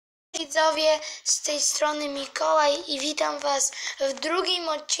widzowie, z tej strony Mikołaj i witam Was w drugim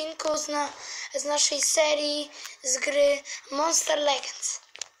odcinku z naszej serii z gry Monster Legends.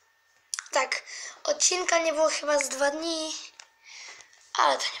 Tak, odcinka nie było chyba z 2 dni,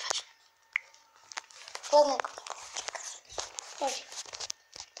 ale to nieważne. Ładnego odcinka.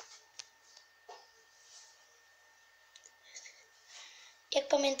 Jak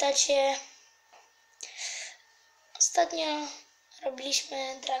pamiętacie, ostatnio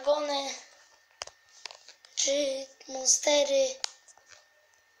robiliśmy dragony czy monstery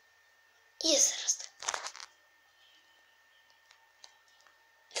i jest teraz tak.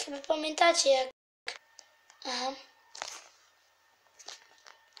 Chyba pamiętacie jak... Aha.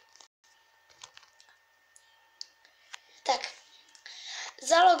 Tak.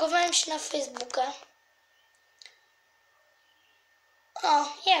 Zalogowałem się na Facebooka. O,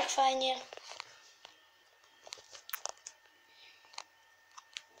 jak fajnie.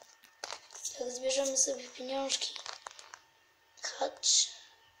 Tak, zbierzemy sobie pieniążki. Chodź.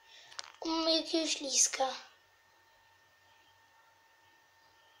 Mamy jakiegoś liska.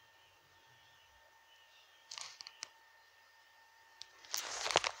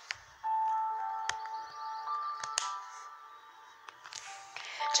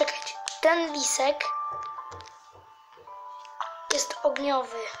 Czekajcie, ten lisek jest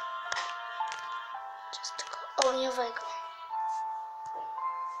ogniowy. Jest tylko ogniowego.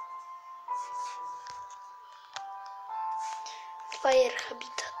 Fire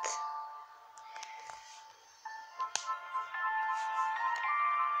Habitat.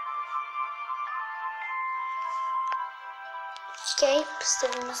 Okej,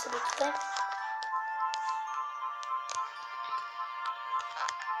 postawimy sobie tutaj.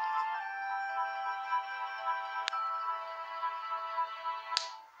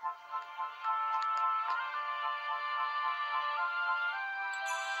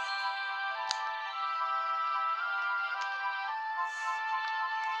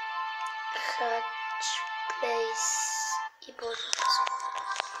 Hatch, place i body.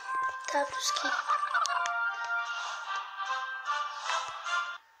 Tabuski.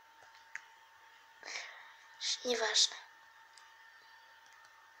 Nieważne.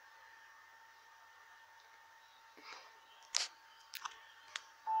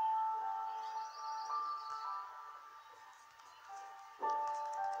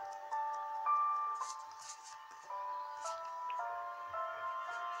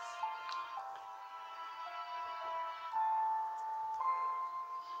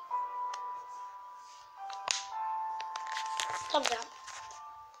 Dobra.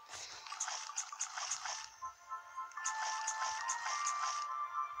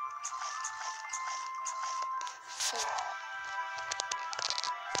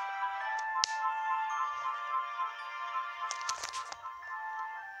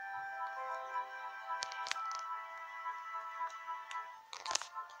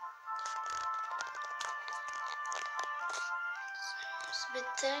 Sobie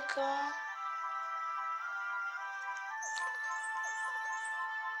tego.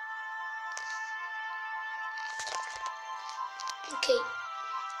 Okej.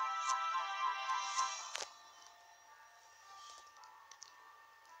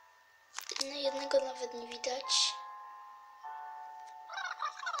 Jednego nawet nie widać.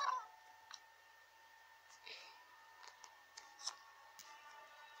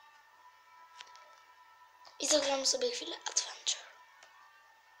 I zagramy sobie chwilę adventure.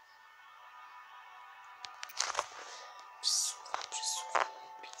 Przesuwam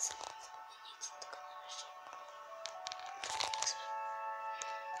pizzę. Nie chcę tego należeć.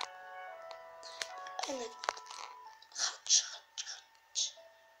 Hatch.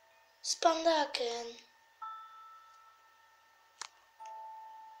 Z pandakiem.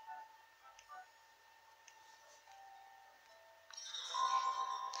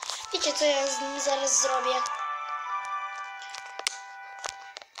 Wiecie co ja z nim zaraz zrobię?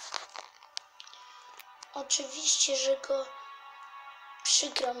 Oczywiście, że go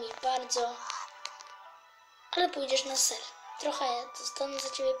przykro mi bardzo, ale pójdziesz na ser. Trochę dostanę za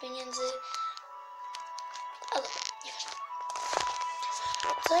ciebie pieniędzy, ale nieważne.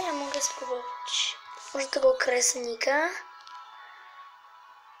 Co ja mogę spróbować? Może tego kresnika?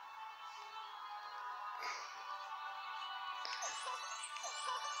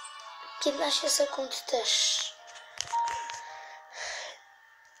 Kilkanaście sekund też.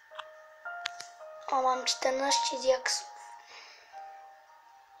 O, mam 14 diaksów.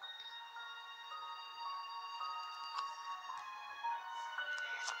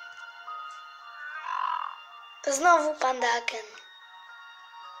 Znowu pandaken.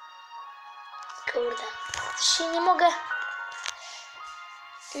 Kurde, to się nie mogę.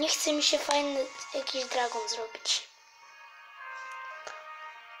 Nie chce mi się fajny jakiś dragon zrobić.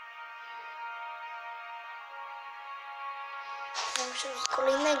 Ja muszę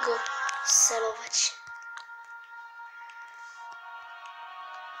kolejnego celować.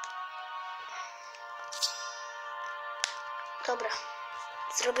 Dobra.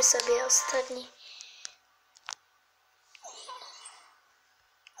 Zrobię sobie ostatni.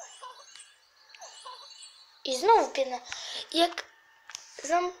 I znowu piena. Jak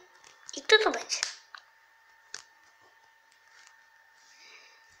znam. I kto to będzie?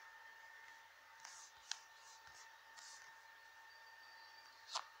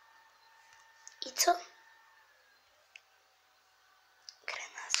 I co?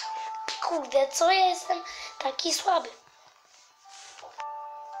 Kurde, co ja jestem taki słaby?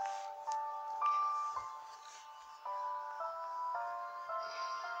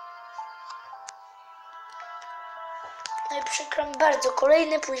 No i przykro mi bardzo,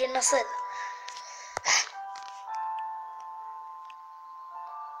 kolejny pójdzie na sen.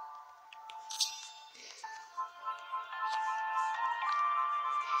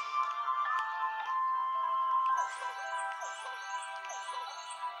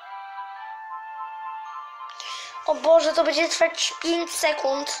 O Boże, to będzie trwać 5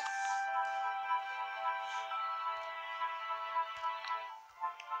 sekund.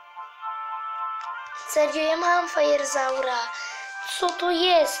 Serio, ja mam Firezaura. Co to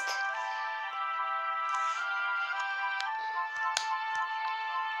jest?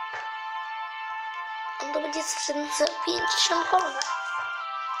 On to będzie sprzedany za 50 korona.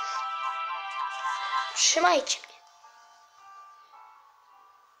 Trzymajcie mnie.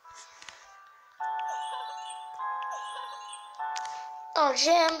 O,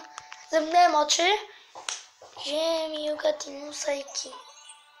 ziem. Zamknąłem oczy. Ziem, Yuga, Tinusa i Kim.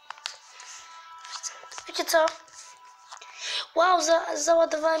 Wiecie co? Wow,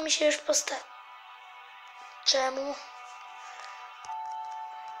 załadowała mi się już postać. Czemu?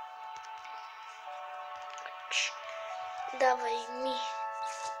 Dawaj mi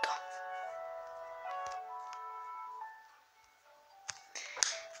to.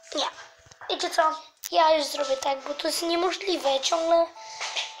 Nie. Wiecie co? Ja już zrobię tak, bo to jest niemożliwe. Ciągle...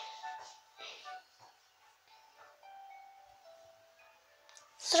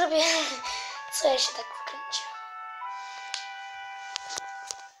 Zrobię... Co ja się tak wkręciłem?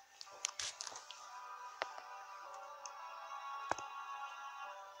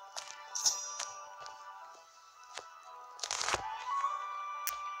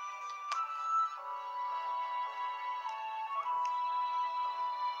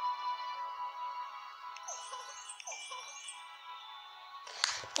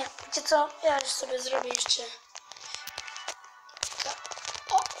 Nie, wiecie co? Ja już sobie zrobię jeszcze...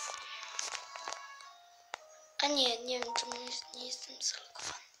 O! A nie wiem czemu nie jestem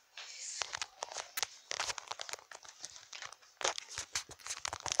zalogowany.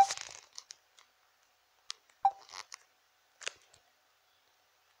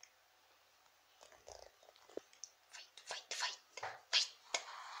 Fight.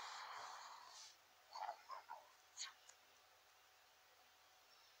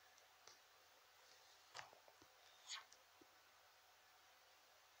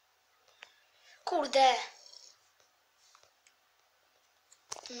 Kurde.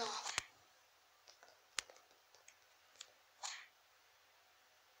 No.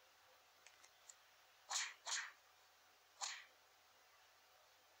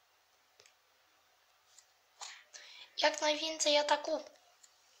 Jak najwięcej ataku.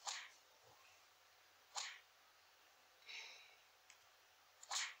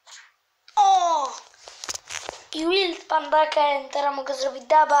 O! I Wild Pandaken. Teraz mogę zrobić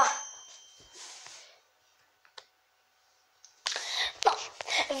daba. No.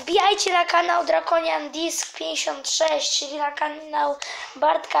 Wbijajcie na kanał Drakonian Disk 56, czyli na kanał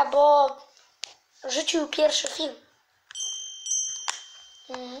Bartka, bo rzucił pierwszy film.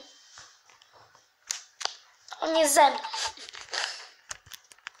 On jest ze mną.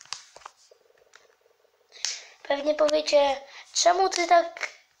 Pewnie powiecie, czemu ty tak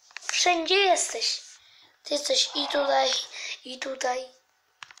wszędzie jesteś? Ty jesteś i tutaj.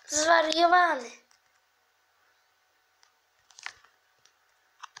 Zwariowany.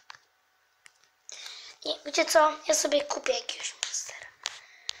 Nie, wiecie co? Ja sobie kupię jakiegoś monstera.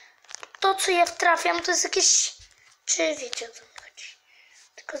 To, co ja wtrafiam, to jest jakieś... Czy wiecie, o co mi chodzi?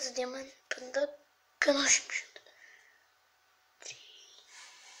 Tylko z diament będę ganosić.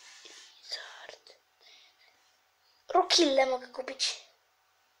 Rokille mogę kupić.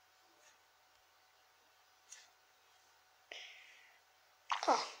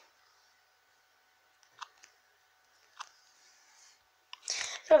 O.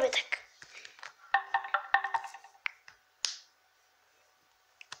 robię tak.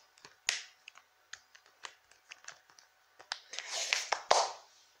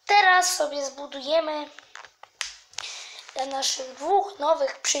 Teraz sobie zbudujemy dla naszych dwóch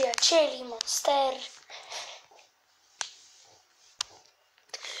nowych przyjacieli monster.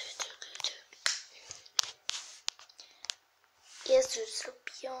 Jest już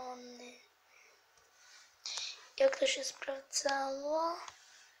zrobiony. Jak to się sprawdzało?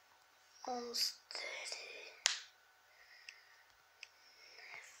 Monstery.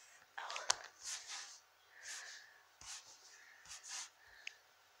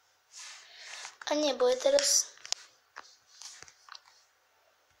 A nie, bo ja teraz...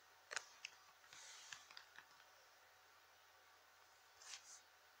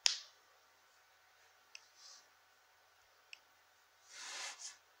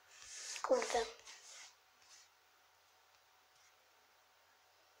 Kurde.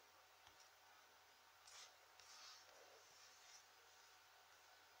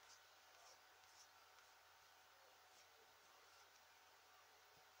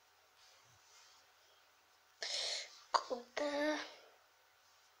 Kurde.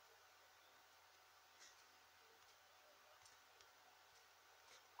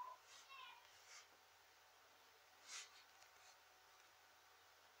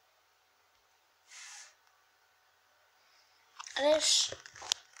 Ależ...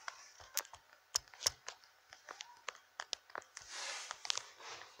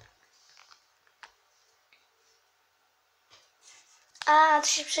 A, to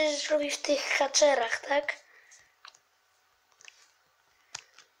się przecież robi w tych hatcherach, tak?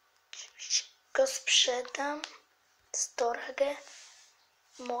 Oczywiście go sprzedam. Storage.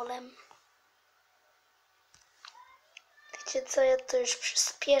 Molem. Wiecie co, ja to już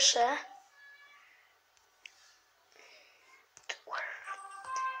przyspieszę.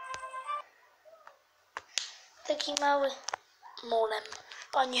 Taki mały molem.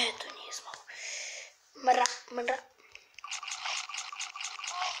 O nie, to nie jest mały. Mra, mra.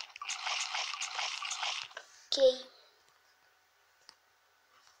 Okej.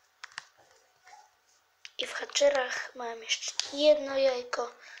 I w hatcherach mam jeszcze jedno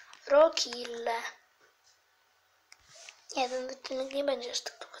jajko. Rokille. Nie, ten odcinek nie będzie aż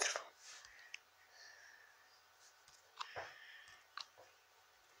tak długo trwał.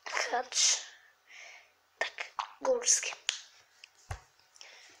 Hacz. Tak, górskie.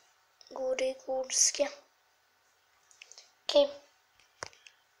 Góry górskie. Okej.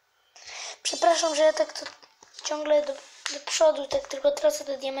 Przepraszam, że ja tak to ciągle do przodu, tak tylko tracę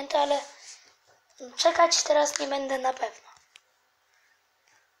do diamenta, ale czekać teraz nie będę na pewno.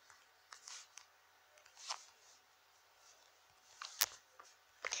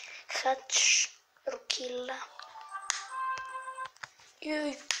 Hacz, rukilla.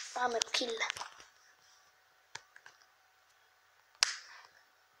 Mamy rukillę.